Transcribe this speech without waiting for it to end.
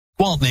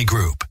Gwaltney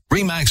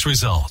Group-RE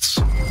results.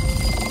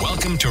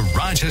 Welcome to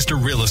Rochester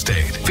Real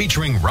Estate,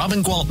 featuring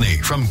Robin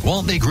Gwaltney from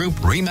Gwaltney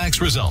Group-RE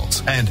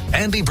results and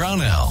Andy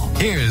Brownell.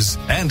 Here's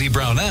Andy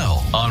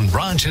Brownell on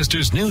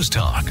Rochester's News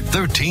Talk,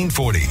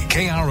 1340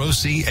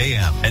 KROC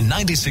AM and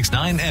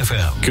 96.9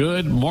 FM.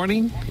 Good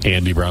morning.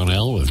 Andy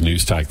Brownell with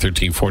News Talk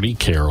 1340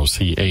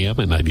 KROC AM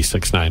and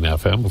 96.9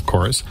 FM. Of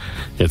course,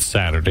 it's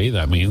Saturday.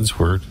 That means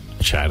we're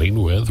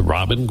chatting with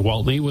Robin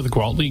Gwaltney with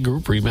Gwaltney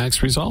Group-RE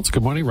results.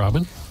 Good morning,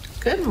 Robin.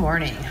 Good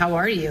morning. How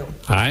are you?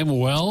 I'm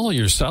well.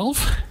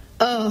 Yourself?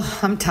 Oh,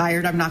 I'm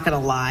tired. I'm not going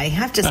to lie.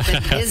 I've just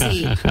been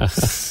busy.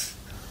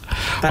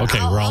 But okay,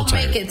 we're all tired.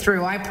 I'll make it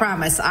through. I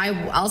promise.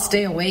 I'll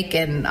stay awake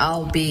and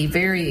I'll be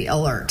very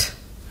alert.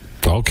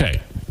 Okay.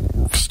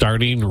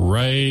 Starting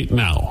right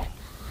now.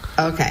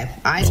 Okay.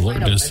 Eyes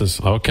wide open.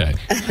 Okay.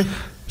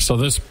 So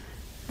this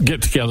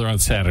get-together on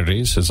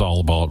Saturdays is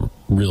all about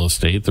real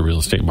estate, the real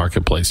estate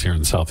marketplace here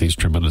in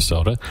southeastern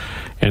Minnesota.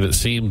 And it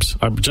seems,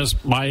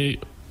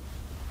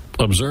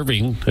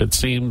 observing, it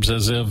seems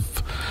as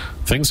if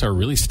things are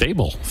really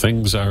stable.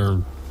 Things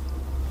are,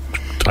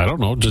 I don't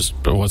know, just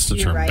what's the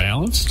term, right.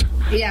 Balanced?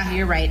 Yeah,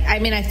 you're right. I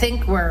mean, I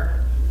think we're,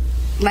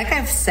 like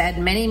I've said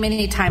many,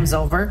 many times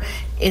over,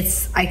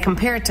 I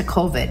compare it to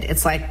COVID.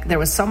 It's like there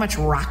was so much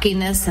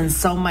rockiness and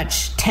so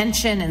much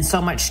tension and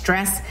so much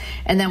stress,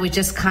 and then we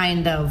just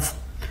kind of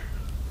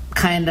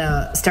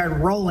started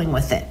rolling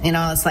with it. You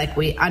know, it's like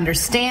we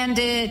understand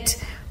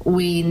it.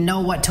 We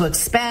know what to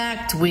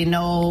expect. We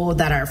know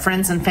that our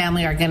friends and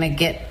family are going to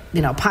get,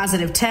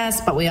 positive tests,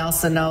 but we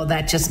also know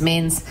that just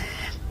means,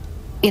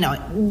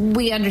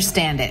 we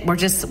understand it.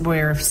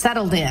 We're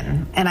settled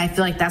in. And I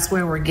feel like that's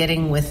where we're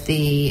getting with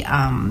the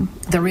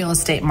real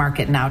estate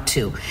market now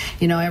too.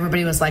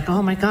 Everybody was like,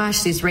 oh my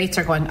gosh, these rates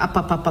are going up,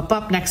 up, up, up,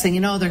 up. Next thing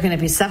you know, they're going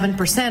to be 7%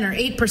 or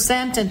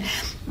 8%. And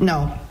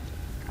no,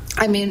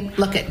 I mean,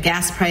 look at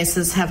gas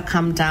prices have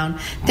come down.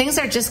 Things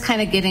are just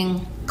kind of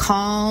getting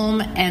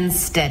calm and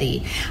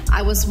steady.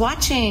 I was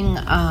watching,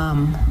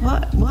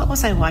 what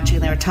was I watching?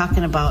 They were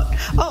talking about,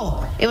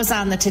 it was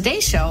on the Today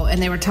Show, and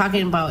they were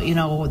talking about,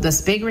 this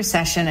big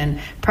recession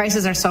and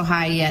prices are so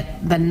high,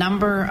 yet the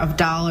number of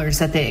dollars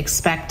that they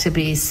expect to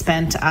be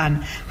spent on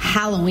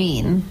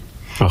Halloween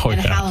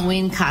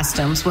Halloween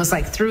costumes was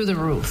like through the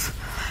roof.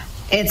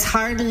 It's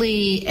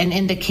hardly an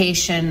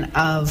indication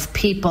of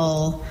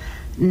people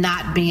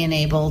not being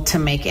able to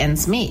make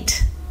ends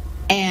meet.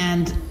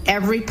 And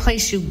every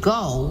place you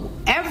go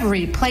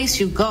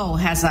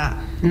has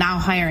a now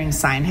hiring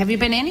sign. Have you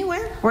been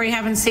anywhere where you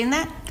haven't seen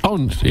that?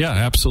 Oh, yeah,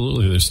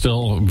 absolutely. There's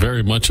still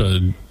very much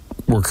a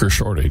worker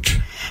shortage.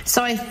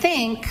 So I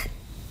think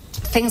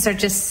things are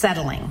just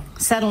settling.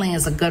 Settling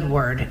is a good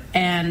word.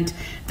 And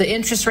the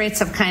interest rates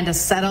have kind of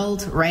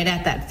settled right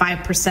at that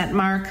 5%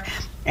 mark.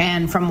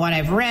 And from what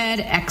I've read,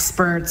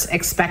 experts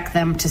expect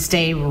them to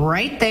stay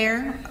right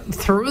there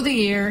through the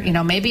year,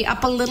 maybe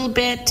up a little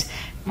bit,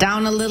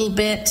 down a little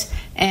bit,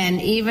 and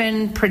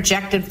even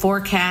projected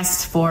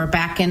forecasts for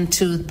back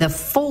into the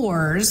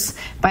 4s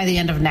by the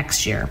end of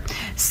next year.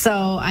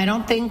 So I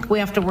don't think we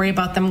have to worry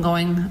about them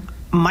going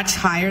much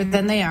higher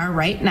than they are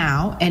right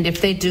now. And if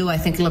they do, I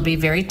think it'll be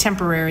very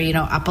temporary,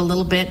 up a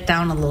little bit,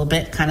 down a little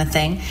bit kind of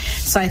thing.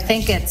 So I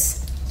think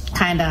it's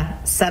kind of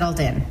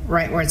settled in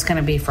right where it's going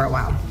to be for a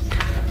while.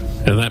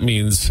 And that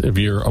means if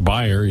you're a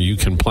buyer, you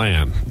can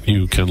plan.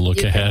 You can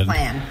look ahead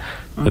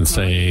and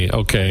say,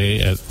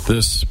 okay, at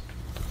this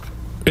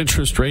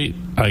interest rate,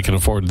 I can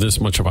afford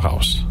this much of a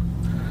house.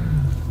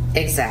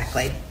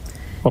 Exactly.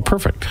 Well,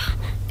 perfect.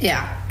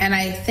 Yeah. And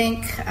I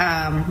think,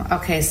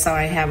 so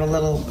I have a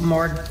little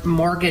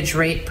mortgage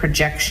rate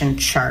projection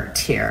chart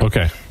here.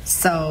 Okay.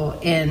 So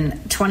in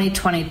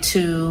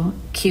 2022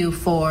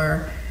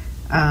 Q4,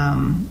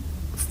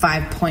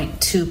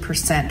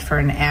 5.2% for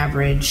an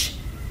average.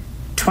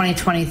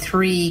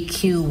 2023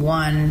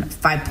 Q1,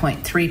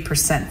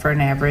 5.3% for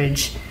an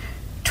average.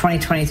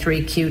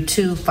 2023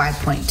 Q2,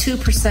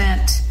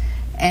 5.2%.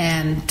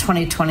 And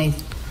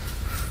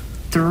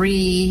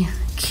 2023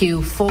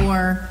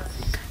 Q4,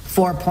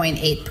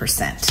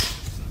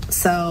 4.8%.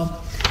 So,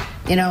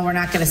 we're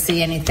not going to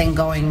see anything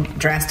going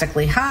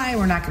drastically high.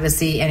 We're not going to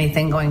see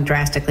anything going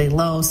drastically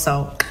low.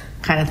 So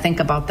kind of think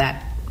about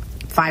that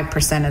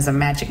 5% as a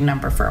magic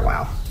number for a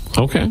while.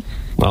 Okay.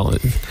 Well,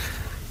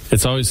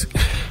 it's always...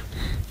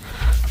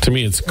 To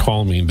me, it's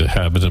calming to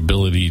have an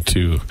ability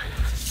to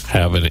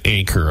have an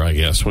anchor, I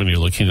guess, when you're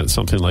looking at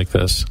something like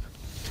this.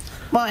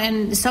 Well,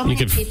 and so many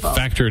people... You can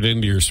factor it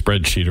into your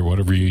spreadsheet or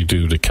whatever you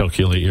do to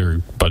calculate your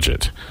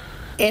budget.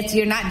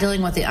 You're not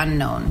dealing with the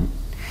unknown.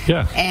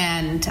 Yeah.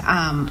 And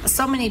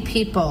so many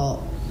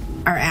people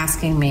are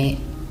asking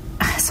me,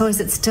 so is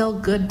it still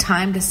good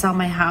time to sell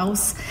my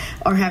house,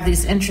 or have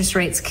these interest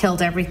rates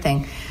killed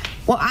everything?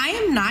 Well, I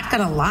am not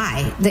going to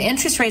lie. The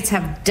interest rates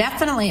have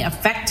definitely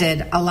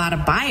affected a lot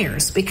of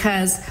buyers,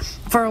 because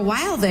for a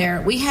while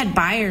there, we had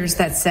buyers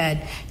that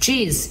said,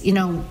 geez,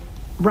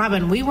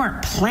 Robin, we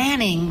weren't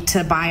planning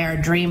to buy our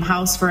dream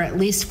house for at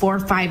least 4 or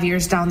 5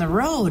 years down the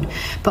road,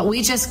 but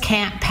we just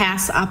can't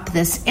pass up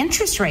this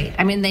interest rate.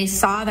 I mean, they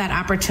saw that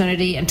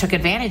opportunity and took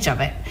advantage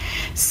of it.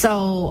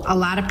 So a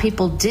lot of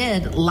people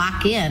did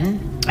lock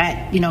in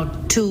at,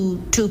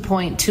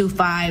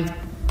 2.25,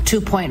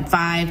 2.5,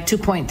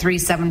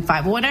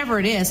 2.375, whatever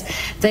it is.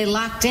 They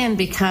locked in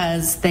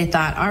because they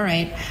thought, all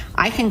right,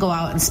 I can go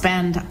out and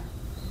spend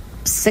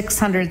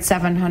 $600,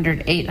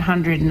 $700,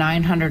 $800,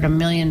 $900, $1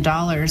 million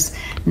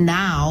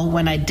now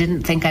when I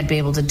didn't think I'd be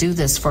able to do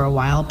this for a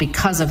while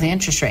because of the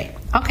interest rate.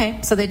 Okay,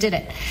 so they did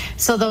it.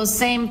 So those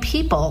same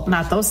people,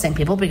 not those same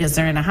people because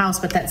they're in a house,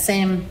 but that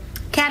same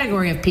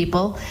category of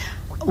people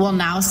will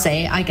now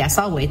say, I guess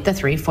I'll wait the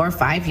 3, 4,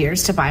 5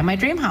 years to buy my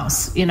dream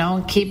house,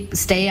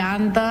 stay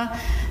on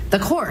the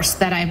course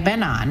that I've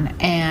been on,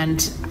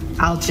 and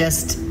I'll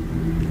just,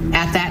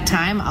 at that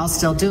time, I'll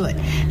still do it.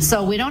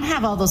 So we don't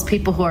have all those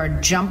people who are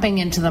jumping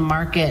into the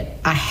market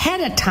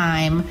ahead of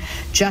time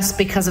just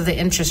because of the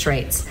interest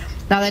rates.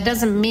 Now, that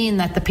doesn't mean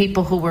that the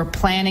people who were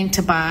planning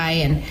to buy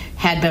and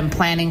had been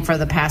planning for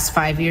the past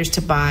 5 years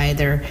to buy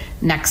their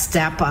next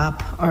step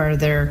up or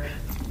their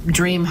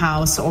dream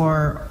house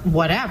or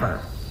whatever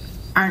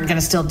aren't going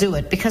to still do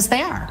it, because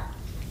they are.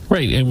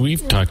 Right, and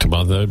we've talked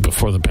about that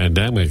before the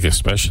pandemic,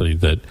 especially,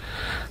 that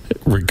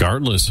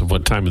regardless of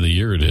what time of the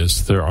year it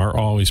is, there are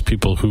always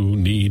people who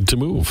need to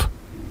move.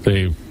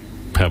 They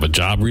have a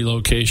job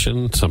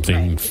relocation,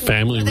 something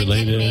family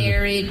related. They get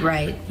married,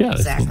 right? Yeah,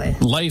 exactly.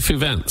 Life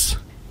events.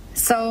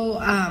 So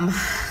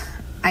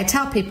I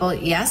tell people,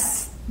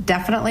 yes,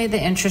 definitely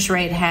the interest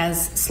rate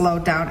has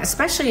slowed down,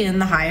 especially in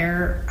the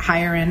higher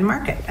end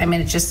market. I mean,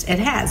 it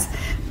has.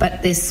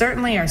 But they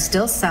certainly are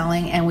still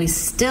selling, and we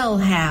still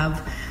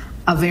have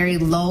a very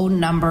low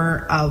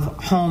number of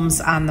homes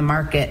on the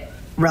market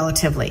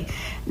relatively.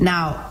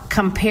 Now,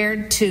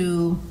 compared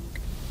to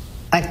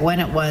like when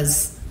it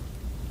was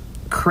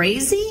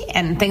crazy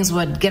and things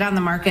would get on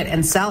the market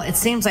and sell, it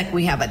seems like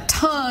we have a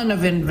ton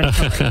of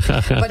inventory.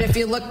 But if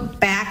you look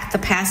back the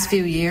past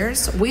few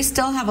years, we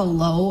still have a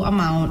low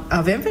amount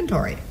of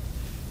inventory.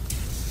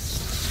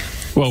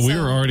 Well, we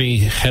were already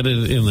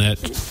headed in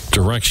that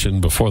direction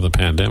before the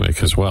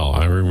pandemic as well.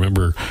 I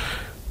remember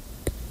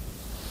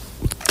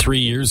 4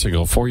 years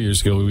ago,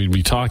 we'd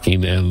be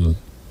talking, and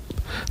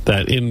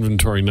that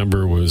inventory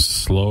number was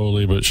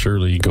slowly but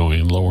surely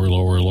going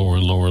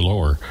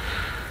lower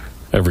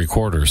every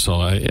quarter.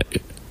 So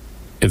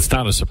it's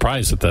not a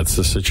surprise that that's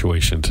the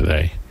situation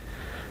today.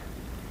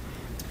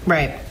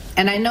 Right.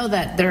 And I know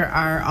that there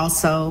are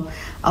also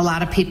a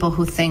lot of people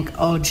who think,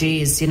 oh,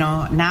 geez,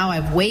 now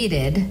I've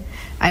waited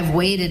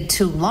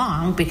too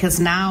long, because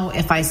now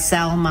if I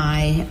sell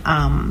my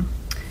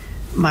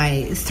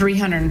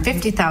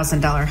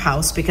 $350,000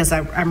 house because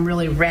I'm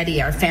really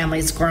ready, our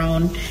family's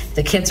grown,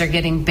 the kids are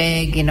getting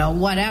big,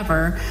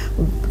 whatever,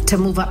 to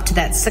move up to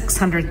that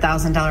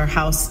 $600,000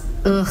 house,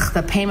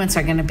 the payments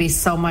are going to be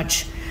so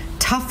much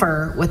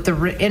tougher with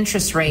the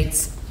interest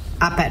rates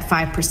up at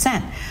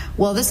 5%.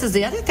 Well, this is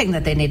the other thing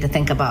that they need to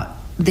think about.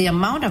 The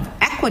amount of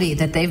equity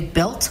that they've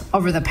built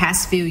over the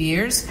past few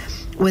years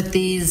with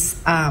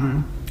these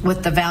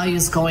with the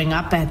values going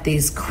up at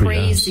these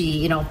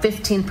crazy,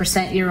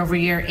 15% year over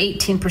year,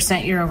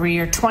 18% year over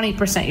year,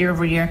 20% year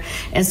over year,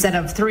 instead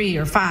of 3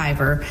 or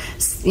 5, or,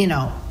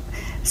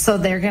 so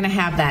they're going to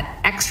have that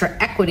extra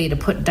equity to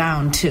put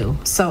down too.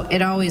 So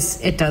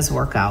it does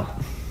work out.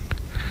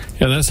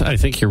 Yeah, I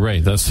think you're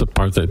right. That's the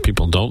part that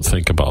people don't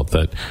think about,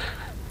 that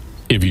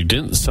if you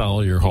didn't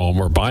sell your home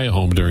or buy a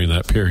home during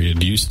that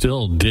period, you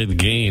still did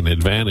gain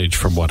advantage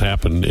from what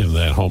happened in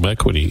that home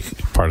equity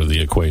part of the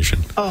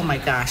equation. Oh, my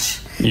gosh.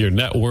 Your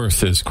net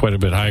worth is quite a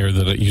bit higher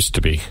than it used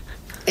to be.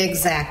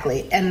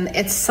 Exactly. And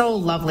it's so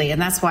lovely.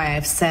 And that's why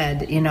I've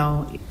said,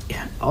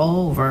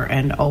 over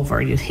and over,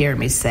 you hear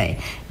me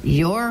say,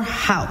 your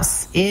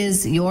house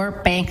is your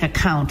bank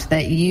account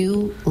that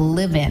you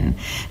live in.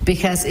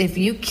 Because if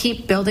you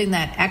keep building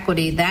that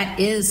equity, that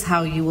is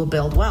how you will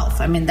build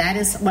wealth. I mean, that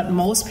is what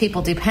most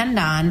people depend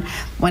on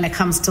when it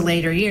comes to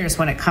later years,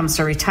 when it comes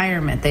to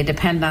retirement. They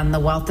depend on the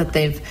wealth that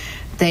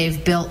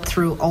they've built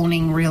through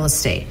owning real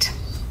estate.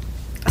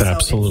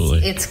 Absolutely.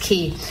 So it's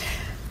key.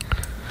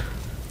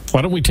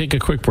 Why don't we take a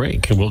quick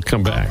break and we'll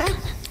come back. Okay.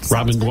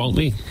 Robin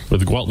Gwaltney with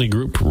the Gwaltney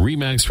Group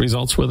RE/MAX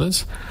results with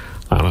us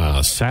on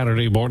a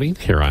Saturday morning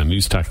here on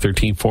News Talk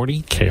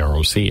 1340,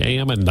 KROC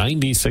AM and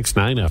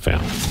 96.9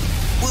 FM.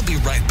 We'll be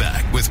right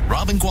back with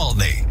Robin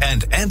Gwaltney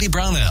and Andy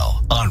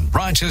Brownell on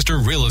Rochester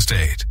Real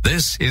Estate.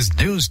 This is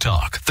News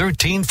Talk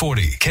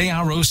 1340,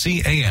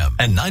 KROC AM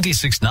and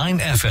 96.9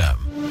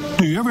 FM.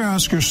 Do you ever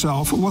ask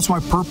yourself, what's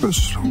my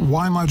purpose?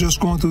 Why am I just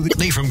going through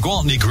the... From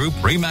Gwaltney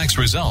Group-RE/MAX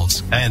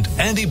results and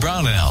Andy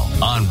Brownell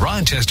on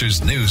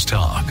Rochester's News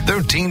Talk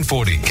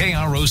 1340,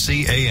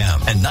 KROC AM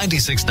and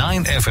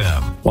 96.9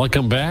 FM.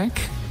 Welcome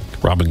back.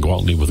 Robin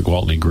Gwaltney with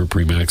Gwaltney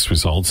Group-RE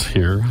results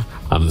here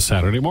on the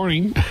Saturday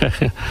morning.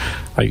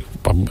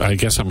 I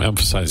guess I'm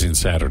emphasizing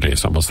Saturday.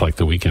 It's almost like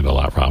the weekend a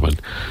lot, Robin.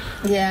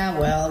 Yeah,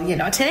 well,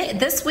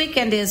 this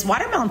weekend is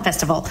Watermelon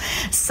Festival.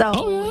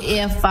 So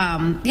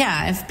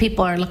if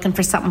people are looking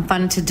for something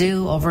fun to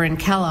do over in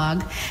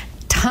Kellogg,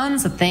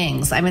 tons of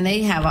things. I mean,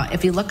 they have,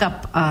 if you look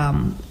up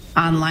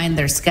online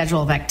their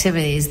schedule of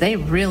activities, they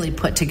really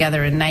put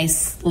together a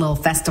nice little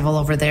festival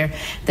over there.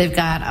 They've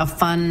got a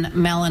fun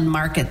melon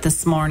market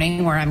this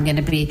morning where I'm going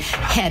to be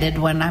headed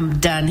when I'm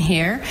done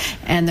here,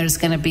 and there's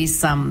going to be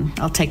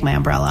I'll take my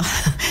umbrella,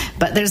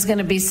 but there's going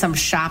to be some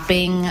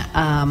shopping,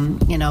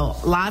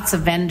 lots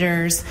of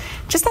vendors,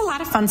 just a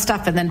lot of fun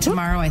stuff. And then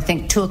tomorrow, I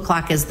think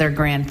 2:00 is their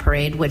grand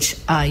parade, which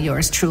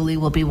yours truly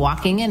will be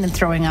walking in and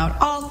throwing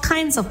out all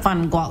kinds of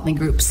fun Gwaltney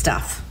Group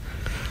stuff.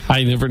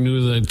 I never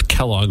knew that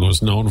Kellogg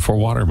was known for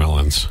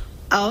watermelons.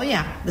 Oh,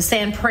 yeah. The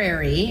Sand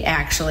Prairie,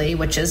 actually,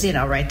 which is,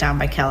 right down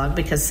by Kellogg,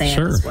 because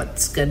sand is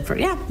what's good for,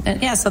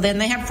 So then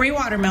they have free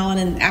watermelon,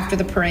 and after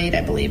the parade,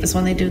 I believe, is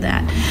when they do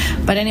that.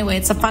 But anyway,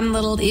 it's a fun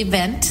little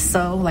event.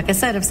 So, like I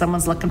said, if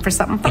someone's looking for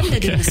something fun to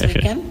do this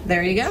weekend,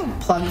 there you go.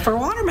 Plug for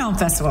Watermelon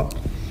Festival.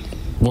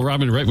 Well,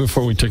 Robin, right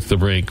before we took the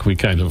break, we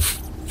kind of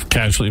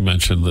casually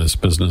mentioned this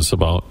business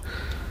about,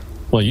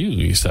 well,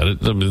 you said it.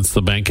 I mean, it's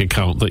the bank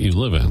account that you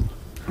live in.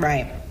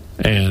 Right.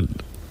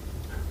 And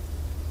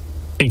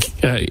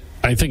I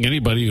think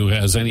anybody who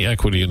has any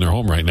equity in their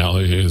home right now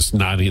is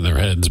nodding their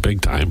heads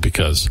big time,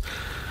 because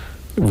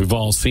we've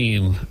all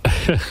seen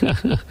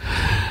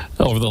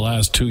over the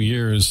last 2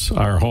 years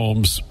our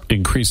homes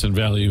increase in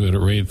value at a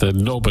rate that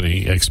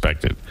nobody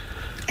expected.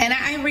 And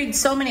I read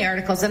so many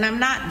articles, and I'm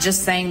not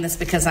just saying this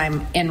because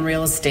I'm in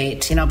real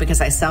estate,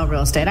 because I sell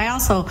real estate. I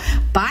also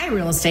buy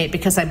real estate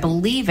because I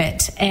believe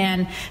it.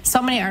 And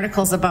so many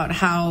articles about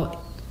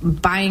how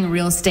buying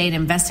real estate,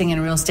 investing in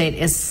real estate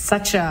is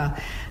such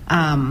a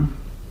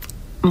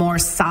more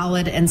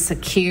solid and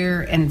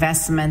secure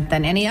investment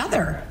than any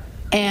other.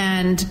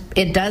 And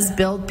it does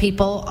build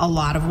people a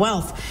lot of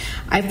wealth.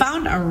 I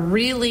found a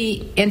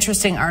really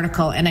interesting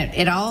article, and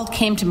it all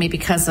came to me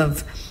because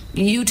of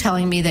you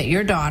telling me that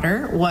your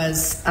daughter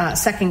was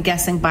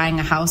second-guessing buying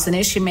a house, and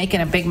is she making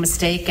a big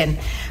mistake? And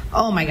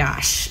oh my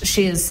gosh,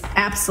 she is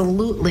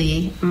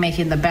absolutely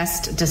making the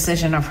best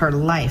decision of her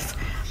life.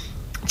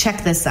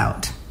 Check this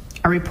out.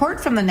 A report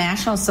from the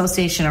National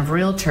Association of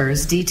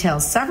Realtors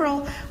details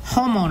several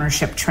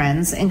homeownership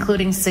trends,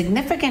 including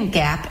significant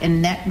gap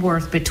in net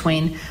worth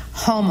between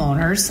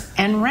homeowners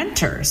and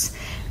renters.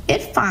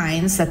 It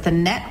finds that the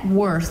net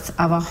worth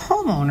of a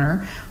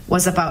homeowner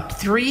was about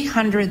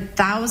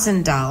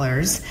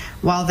 $300,000,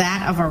 while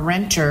that of a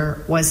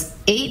renter was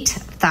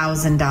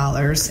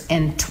 $8,000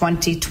 in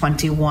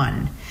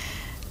 2021.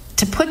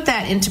 To put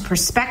that into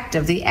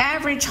perspective, the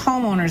average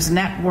homeowner's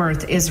net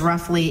worth is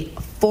roughly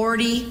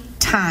 40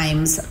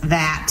 times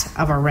that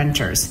of a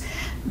renter's.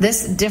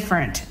 This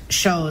difference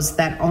shows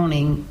that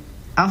owning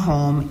a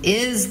home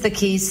is the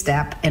key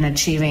step in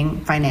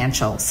achieving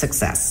financial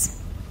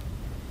success.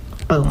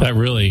 Boom. That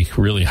really,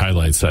 really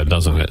highlights that,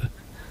 doesn't it?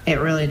 It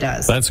really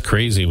does. That's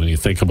crazy when you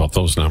think about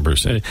those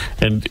numbers.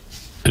 And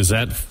is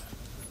that,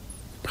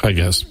 I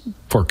guess,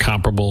 for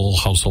comparable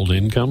household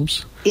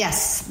incomes?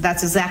 Yes,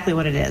 that's exactly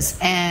what it is.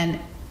 And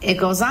it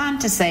goes on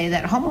to say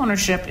that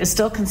homeownership is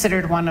still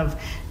considered one of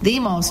the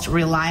most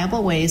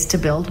reliable ways to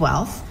build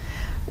wealth.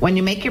 When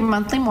you make your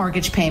monthly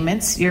mortgage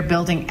payments, you're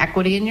building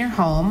equity in your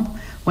home.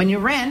 When you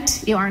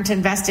rent, you aren't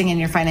investing in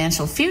your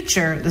financial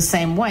future the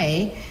same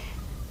way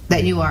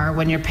that you are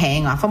when you're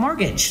paying off a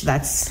mortgage.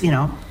 That's,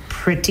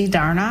 pretty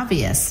darn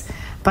obvious.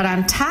 But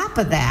on top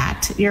of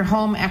that, your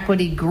home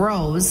equity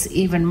grows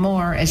even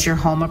more as your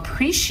home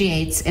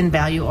appreciates in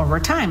value over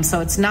time. So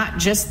it's not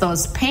just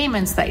those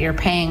payments that you're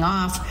paying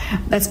off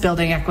that's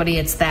building equity,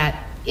 it's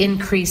that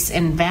increase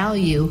in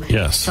value.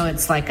 Yes. So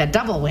it's like a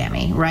double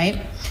whammy, right?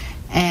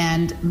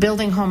 And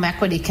building home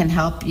equity can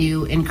help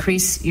you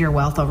increase your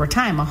wealth over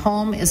time. A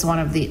home is one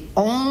of the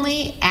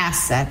only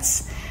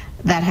assets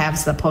that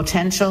has the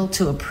potential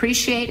to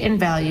appreciate in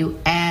value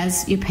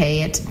as you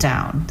pay it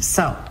down.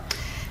 So,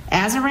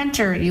 as a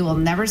renter, you will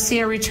never see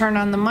a return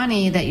on the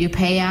money that you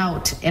pay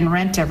out in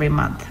rent every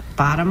month.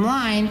 Bottom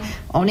line,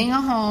 owning a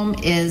home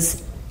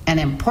is an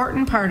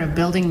important part of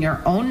building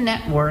your own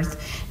net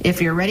worth. If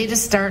you're ready to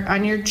start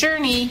on your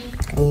journey,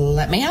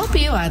 let me help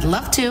you. I'd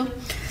love to.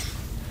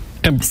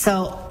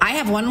 So I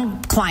have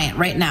one client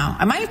right now.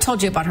 I might have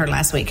told you about her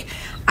last week.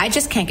 I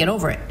just can't get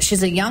over it.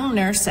 She's a young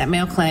nurse at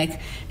Mayo Clinic.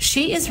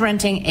 She is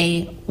renting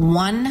a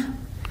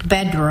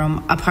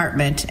one-bedroom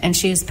apartment, and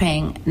she is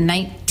paying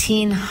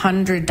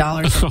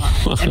 $1,900 a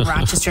month in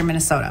Rochester,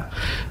 Minnesota.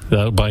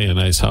 That'll buy you a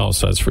nice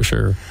house, that's for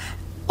sure.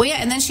 Well,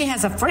 yeah, and then she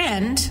has a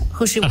friend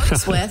who she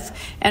works with,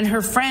 and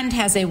her friend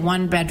has a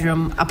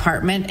one-bedroom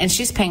apartment, and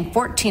she's paying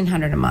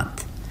 $1,400 a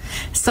month.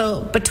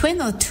 So between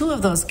the two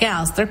of those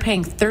gals, they're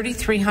paying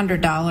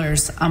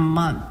 $3,300 a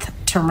month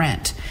to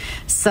rent.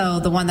 So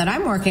the one that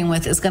I'm working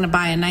with is going to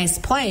buy a nice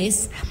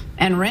place,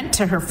 and rent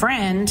to her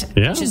friend.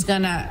 Yeah. She's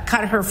going to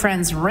cut her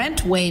friend's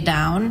rent way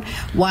down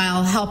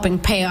while helping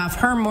pay off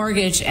her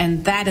mortgage,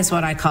 and that is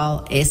what I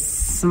call a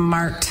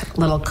smart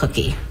little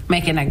cookie,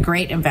 making a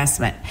great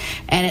investment.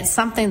 And it's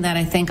something that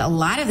I think a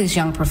lot of these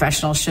young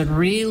professionals should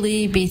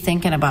really be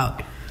thinking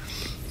about.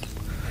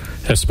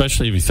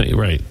 Especially if you think,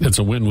 right, it's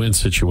a win-win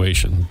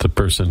situation. The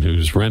person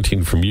who's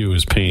renting from you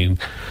is paying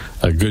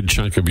a good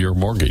chunk of your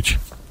mortgage.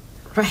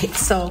 Right.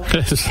 So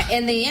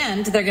in the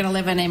end, they're going to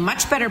live in a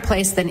much better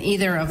place than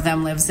either of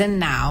them lives in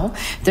now.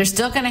 They're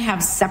still going to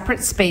have separate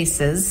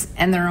spaces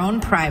and their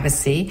own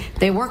privacy.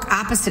 They work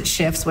opposite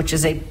shifts, which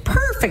is a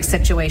perfect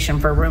situation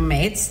for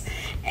roommates.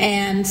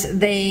 And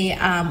they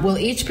will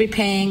each be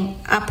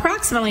paying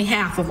approximately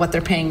half of what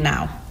they're paying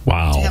now.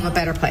 Wow. To have a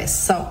better place.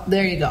 So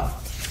there you go.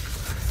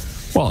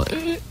 Well,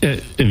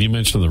 and you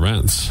mentioned the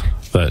rents.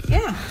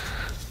 Yeah.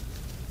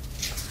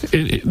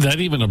 That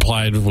even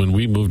applied when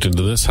we moved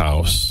into this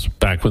house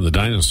back when the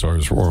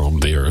dinosaurs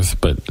roamed the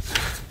earth. But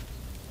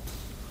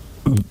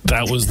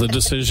that was the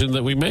decision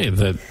that we made.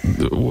 That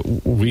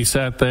we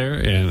sat there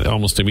and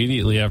almost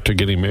immediately after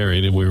getting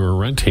married, and we were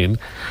renting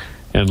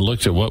and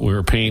looked at what we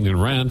were paying in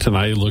rent. And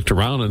I looked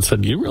around and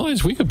said, "You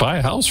realize we could buy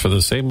a house for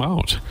the same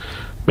amount,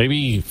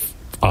 maybe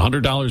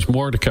 $100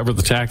 more to cover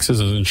the taxes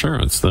and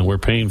insurance than we're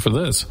paying for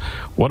this.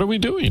 What are we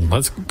doing?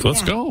 Let's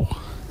go."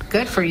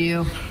 Good for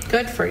you.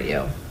 Good for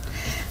you.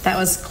 That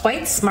was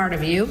quite smart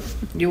of you.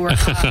 You were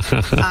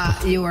ahead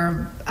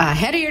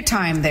of your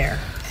time there.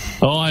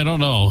 Oh, I don't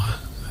know.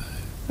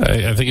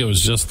 I think it was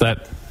just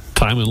that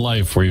time in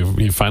life where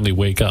you finally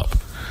wake up.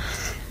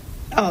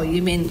 Oh,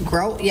 you mean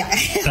grow? Yeah.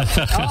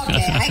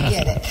 Okay, I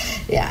get it.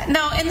 Yeah.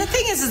 No, and the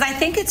thing is I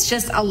think it's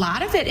just a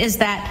lot of it is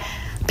that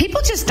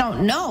people just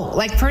don't know.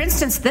 Like, for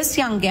instance, this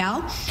young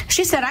gal,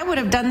 she said, I would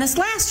have done this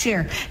last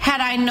year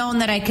had I known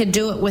that I could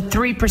do it with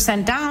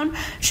 3% down.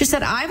 She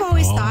said, I've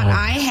always thought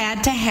I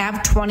had to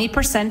have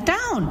 20%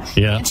 down.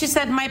 Yeah. And she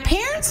said, my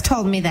parents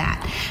told me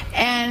that.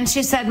 And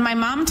she said, my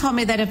mom told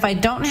me that if I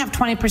don't have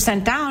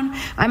 20% down,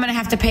 I'm going to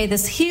have to pay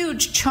this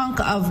huge chunk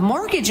of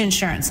mortgage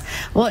insurance.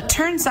 Well, it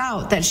turns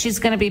out that she's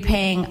going to be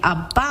paying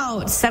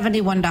about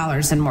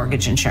 $71 in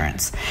mortgage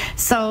insurance.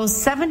 So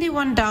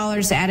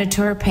 $71 added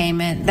to her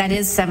payment, that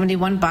is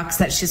 $71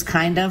 that she's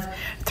kind of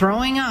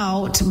throwing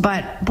out,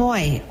 but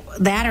boy,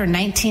 that or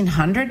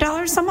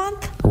 $1,900 a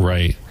month,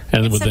 right?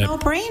 And it's with a that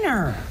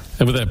no-brainer.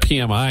 And with that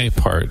PMI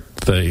part,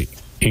 the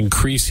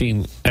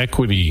increasing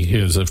equity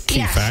is a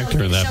key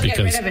factor in that, she'll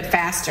because get rid of it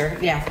faster.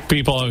 Yeah,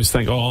 people always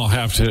think, I'll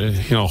have to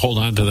hold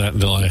on to that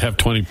until I have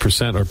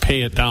 20% or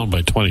pay it down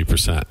by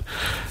 20%,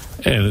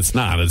 and it's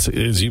not. It's,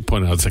 as you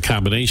point out, it's a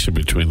combination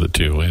between the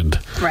two, and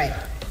right.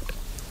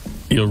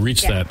 You'll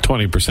reach that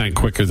 20%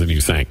 quicker than you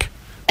think.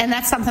 And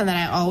that's something that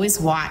I always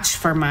watch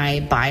for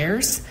my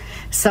buyers.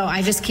 So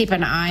I just keep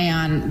an eye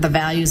on the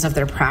values of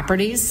their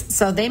properties.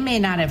 So they may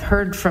not have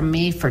heard from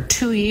me for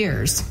 2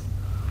 years,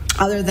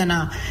 other than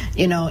a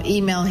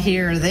email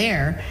here or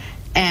there.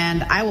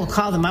 And I will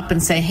call them up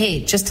and say,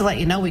 hey, just to let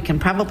you know, we can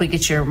probably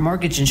get your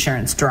mortgage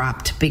insurance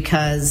dropped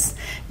because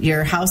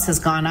your house has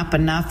gone up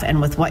enough,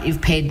 and with what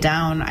you've paid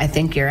down, I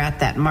think you're at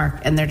that mark.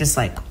 And they're just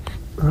like,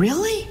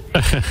 really?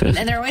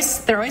 And they're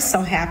always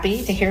so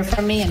happy to hear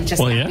from me, and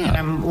just happy that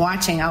I'm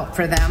watching out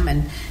for them,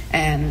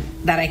 and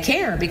that I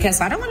care,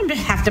 because I don't want them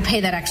to have to pay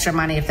that extra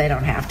money if they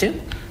don't have to.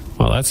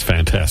 Well, that's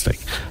fantastic.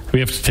 We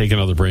have to take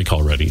another break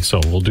already, so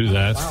we'll do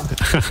that.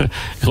 Wow.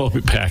 We'll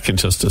be back in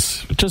just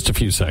a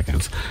few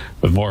seconds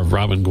with more of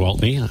Robin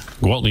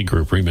Gwaltney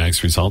Group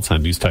RE/MAX results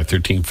on News Talk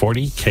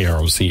 1340,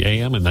 KROC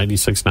AM and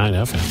 96.9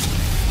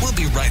 FM. We'll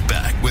be right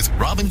back with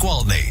Robin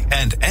Gwaltney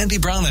and Andy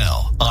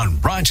Brownell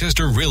on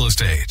Rochester Real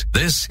Estate.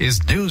 This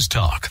is News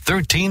Talk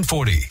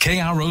 1340,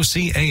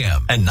 KROC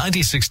AM and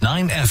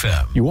 96.9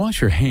 FM. You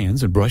wash your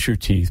hands and brush your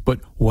teeth, but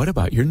what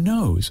about your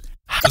nose?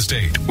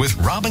 Estate with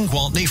Robin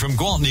Gwaltney from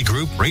Gwaltney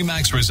Group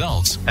RE/MAX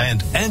Results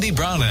and Andy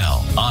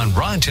Brownell on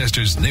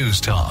Rochester's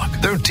News Talk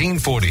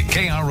 1340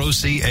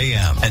 KROC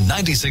AM and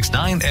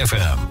 96.9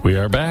 FM. We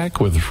are back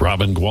with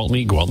Robin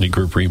Gwaltney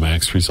Group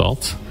RE/MAX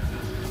Results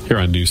here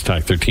on News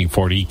Talk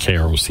 1340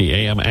 KROC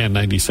AM and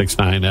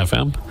 96.9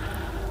 FM.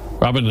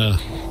 Robin,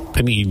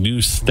 any new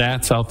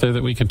stats out there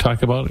that we can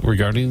talk about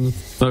regarding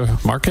the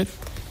market?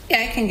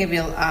 Yeah, I can give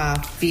you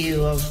a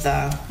few of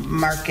the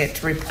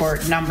market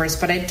report numbers,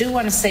 but I do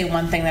want to say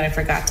one thing that I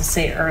forgot to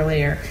say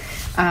earlier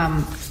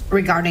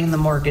regarding the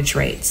mortgage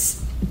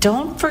rates.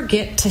 Don't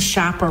forget to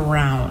shop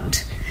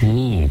around.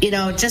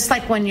 Just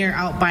like when you're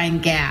out buying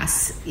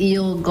gas,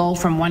 you'll go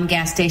from one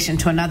gas station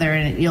to another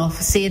and you'll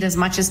see it as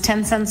much as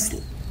 10 cents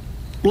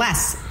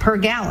less per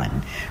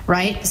gallon,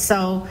 right?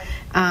 So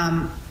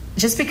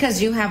just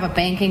because you have a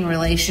banking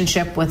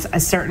relationship with a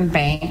certain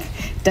bank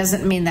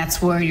doesn't mean that's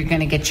where you're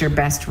going to get your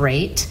best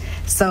rate.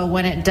 So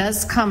when it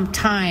does come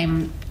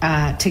time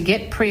to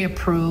get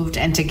pre-approved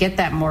and to get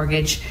that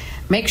mortgage,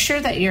 make sure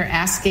that you're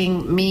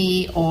asking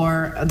me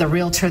or the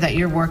realtor that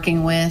you're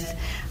working with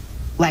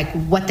like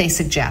what they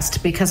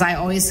suggest, because I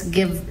always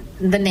give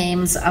the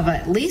names of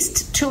at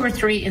least 2 or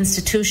 3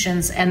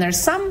 institutions, and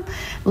there's some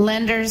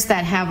lenders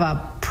that have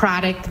a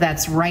product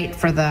that's right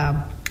for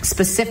the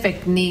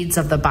specific needs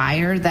of the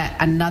buyer that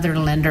another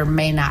lender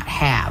may not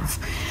have.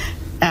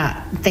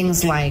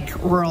 Things like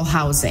rural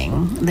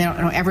housing,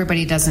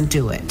 everybody doesn't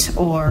do it,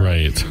 or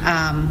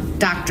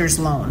doctor's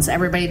loans.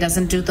 Everybody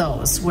doesn't do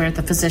those, where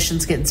the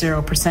physicians get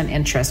 0%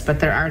 interest, but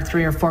there are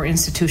 3 or 4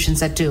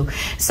 institutions that do.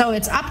 So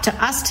it's up to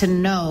us to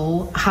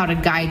know how to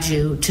guide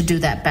you to do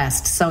that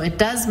best. So it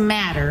does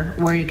matter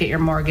where you get your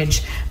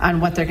mortgage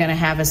on what they're going to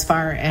have as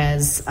far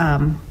as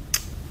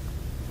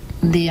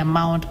the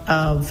amount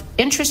of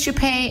interest you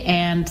pay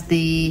and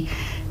the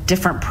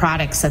different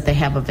products that they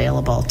have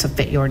available to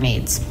fit your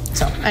needs.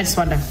 So I just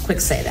wanted to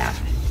quick say that.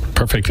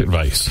 Perfect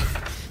advice.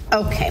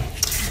 Okay.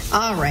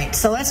 All right.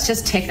 So let's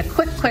just take a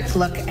quick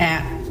look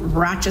at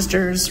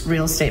Rochester's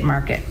real estate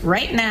market.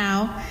 Right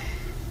now,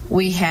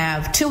 we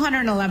have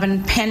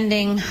 211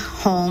 pending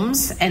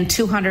homes and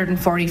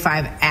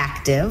 245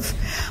 active.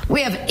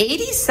 We have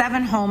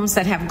 87 homes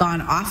that have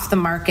gone off the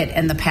market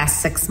in the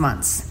past 6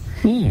 months.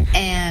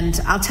 And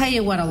I'll tell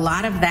you what a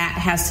lot of that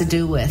has to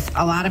do with.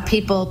 A lot of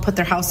people put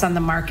their house on the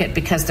market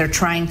because they're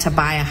trying to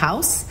buy a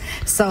house.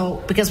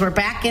 So because we're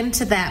back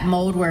into that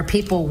mode where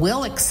people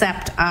will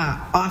accept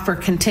offer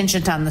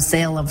contingent on the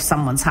sale of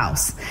someone's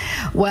house.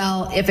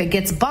 Well, if it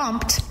gets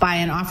bumped by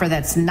an offer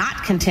that's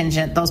not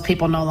contingent, those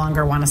people no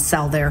longer want to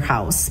sell their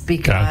house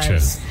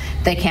because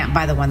they can't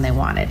buy the one they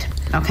wanted.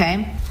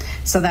 Okay?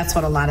 So that's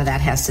what a lot of that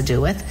has to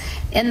do with.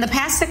 In the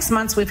past 6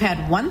 months, we've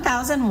had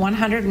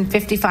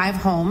 1,155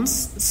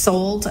 homes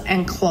sold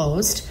and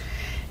closed,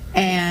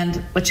 and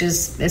which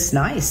is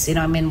nice. You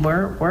know, I mean,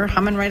 we're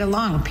humming right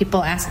along.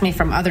 People ask me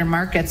from other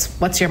markets,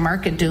 what's your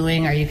market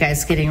doing? Are you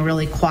guys getting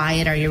really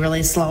quiet? Are you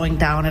really slowing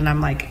down? And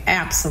I'm like,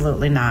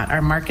 absolutely not.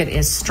 Our market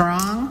is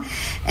strong,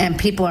 and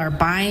people are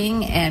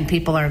buying, and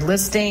people are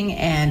listing,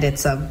 and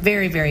it's a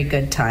very, very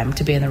good time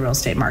to be in the real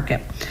estate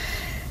market.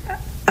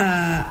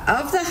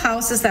 Of the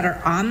houses that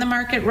are on the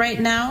market right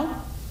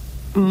now,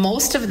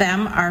 most of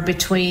them are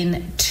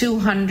between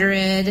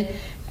 $200,000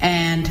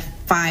 and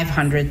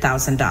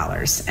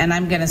 $500,000. And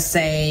I'm going to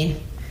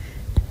say,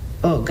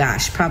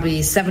 probably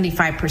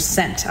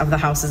 75% of the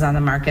houses on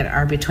the market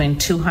are between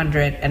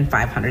 $200,000 and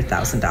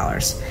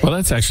 $500,000. Well,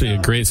 that's actually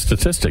a great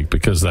statistic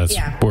because that's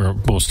where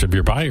most of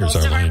your buyers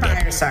are lined up.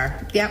 Most of our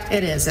buyers are. Yep,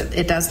 it is.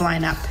 It does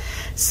line up.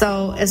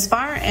 So as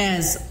far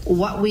as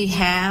what we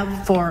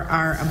have for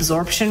our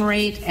absorption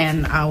rate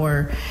and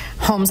our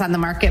homes on the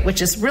market,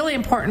 which is really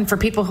important for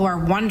people who are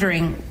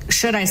wondering,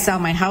 should I sell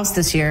my house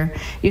this year?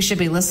 You should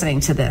be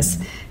listening to this,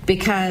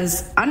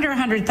 because under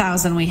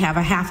 100,000 we have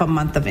a half a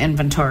month of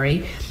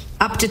inventory.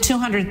 Up to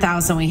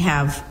 200,000 we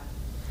have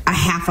a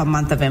half a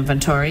month of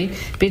inventory.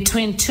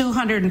 Between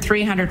 200 and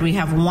 300 we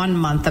have 1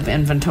 month of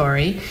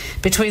inventory.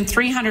 Between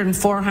 300 and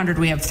 400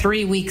 we have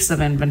 3 weeks of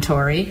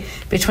inventory.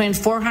 Between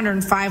 400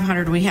 and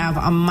 500 we have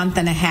a month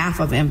and a half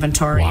of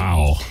inventory.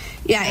 Wow.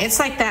 Yeah, it's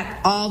like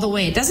that all the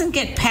way. It doesn't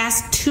get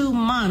past 2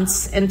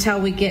 months until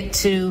we get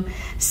to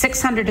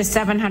 600 to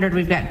 700.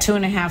 We've got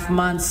 2.5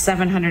 months.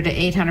 700 to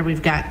 800.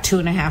 We've got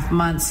 2.5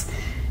 months.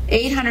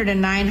 800 to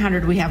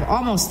 900. We have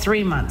almost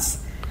 3 months.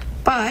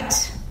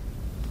 But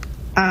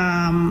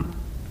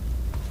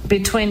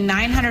between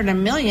 900 and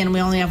 $1 million, we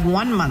only have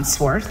 1 month's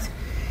worth.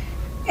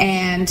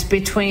 And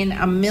between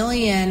 $1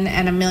 million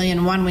and $1.1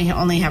 million, we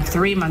only have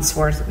 3 months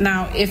worth.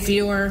 Now, if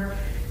you're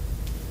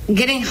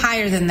getting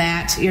higher than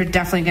that, you're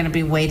definitely going to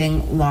be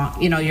waiting long.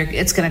 You know,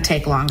 it's going to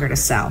take longer to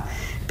sell.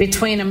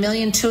 Between $1.2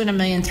 million and $1.3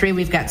 million,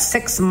 we've got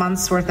 6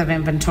 months worth of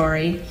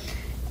inventory,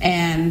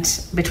 and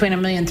between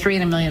 $1.3 million and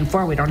 $1.4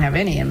 million, we don't have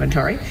any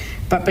inventory.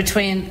 But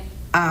between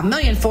 $1.4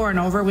 million and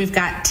over, we've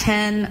got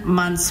 10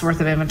 months worth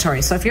of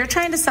inventory. So if you're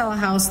trying to sell a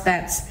house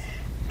that's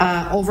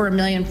over $1.4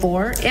 million,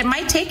 it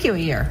might take you a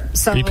year.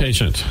 So be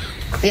patient.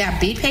 Yeah,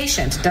 be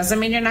patient. Doesn't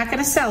mean you're not going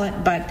to sell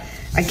it, but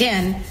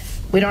again,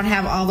 we don't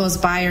have all those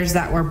buyers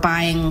that were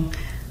buying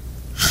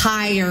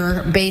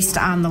higher based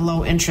on the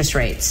low interest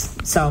rates.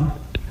 So,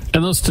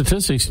 and those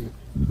statistics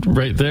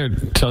right there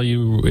tell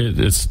you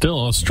it's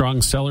still a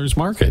strong seller's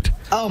market.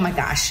 Oh my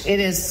gosh, it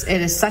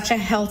is such a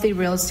healthy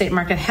real estate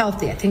market.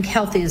 Healthy, I think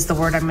healthy is the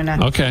word I'm going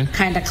to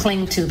kind of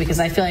cling to, because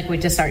I feel like we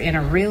just are in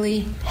a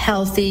really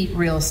healthy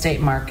real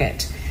estate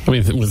market. I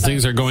mean, when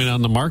things are going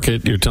on the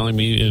market, you're telling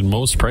me in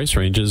most price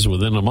ranges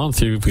within a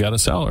month you've got a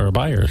seller or a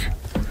buyer.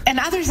 And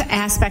other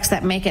aspects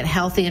that make it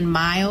healthy, in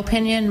my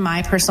opinion,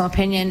 my personal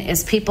opinion,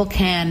 is people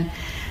can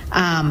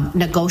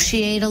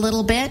negotiate a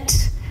little bit.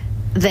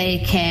 They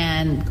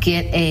can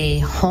get a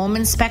home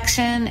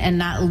inspection and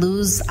not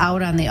lose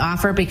out on the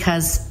offer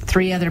because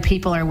 3 other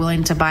people are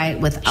willing to buy it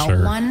without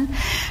one.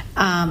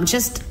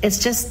 It's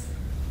just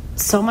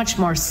so much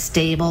more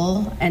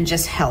stable and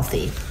just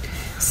healthy.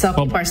 So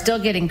people are still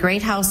getting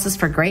great houses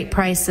for great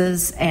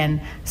prices, and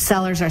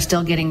sellers are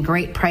still getting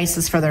great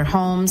prices for their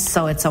homes.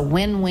 So it's a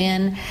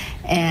win-win,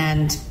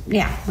 and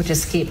we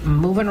just keep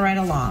moving right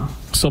along.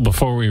 So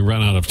before we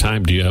run out of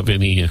time, do you have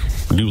any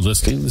new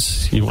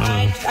listings you want to?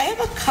 I have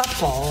a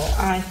couple.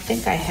 I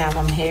think I have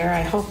them here.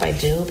 I hope I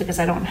do, because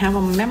I don't have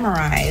them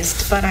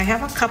memorized. But I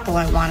have a couple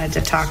I wanted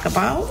to talk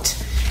about.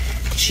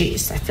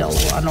 Jeez, I feel a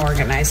little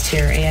unorganized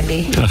here,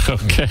 Andy.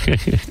 Okay.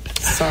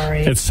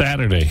 Sorry. It's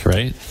Saturday,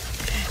 right?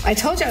 I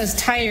told you I was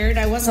tired.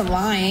 I wasn't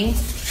lying.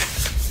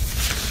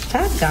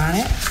 Doggone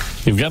it.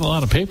 You've got a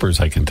lot of papers,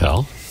 I can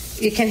tell.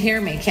 You can hear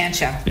me, can't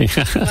you?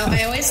 Well,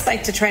 I always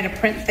like to try to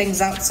print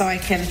things out so I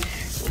can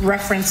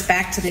reference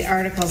back to the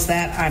articles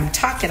that I'm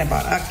talking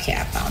about. Okay,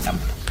 I found them.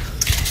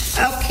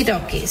 Okie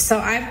dokie. So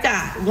I've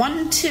got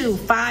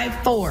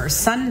 1254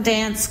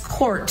 Sundance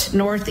Court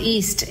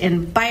Northeast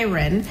in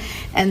Byron.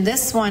 And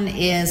this one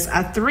is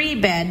a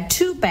 3-bed,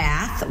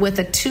 2-bath with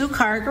a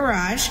 2-car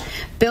garage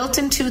built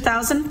in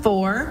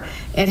 2004.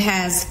 It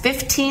has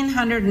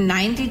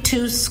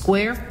 1,592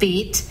 square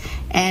feet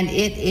and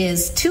it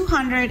is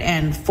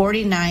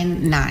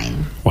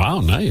 $249,900. Wow,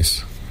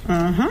 nice.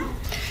 Mm-hmm.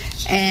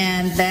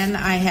 And then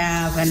I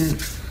have,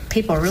 and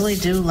people really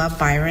do love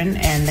Byron,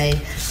 and they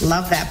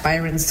love that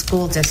Byron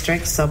school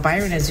district, so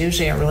Byron is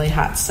usually a really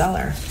hot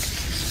seller.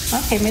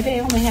 Okay, maybe I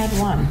only had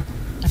one.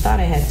 I thought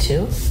I had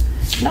 2.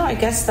 No, I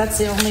guess that's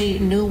the only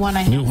new one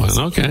I have. New one,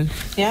 okay.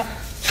 Yep.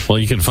 Well,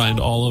 you can find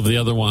all of the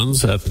other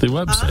ones at the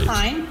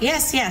website.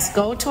 Yes.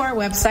 Go to our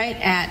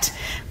website at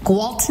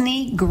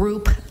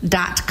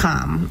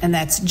gwaltneygroup.com, and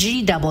that's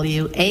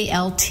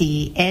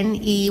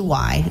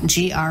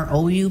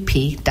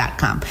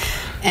GWALTNEYGROUP.com.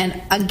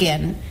 And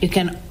again, you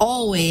can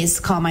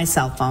always call my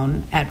cell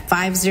phone at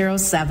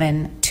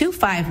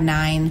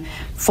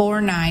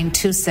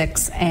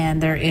 507-259-4926,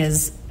 and there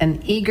is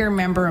an eager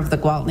member of the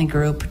Gwaltney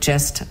Group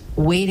just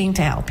waiting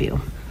to help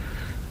you.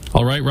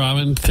 All right,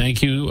 Robin,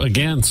 thank you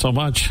again so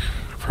much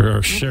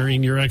for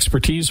sharing your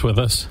expertise with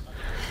us.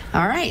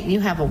 All right, you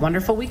have a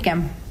wonderful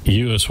weekend.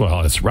 You as well.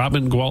 It's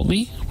Robin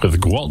Gwaltney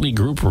with Gwaltney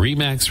Group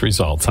RE/MAX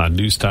Results on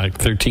News Talk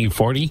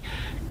 1340,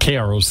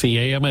 KROC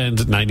AM and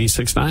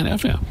 96.9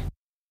 FM.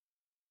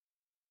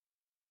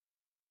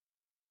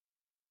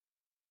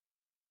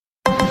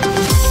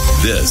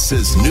 This is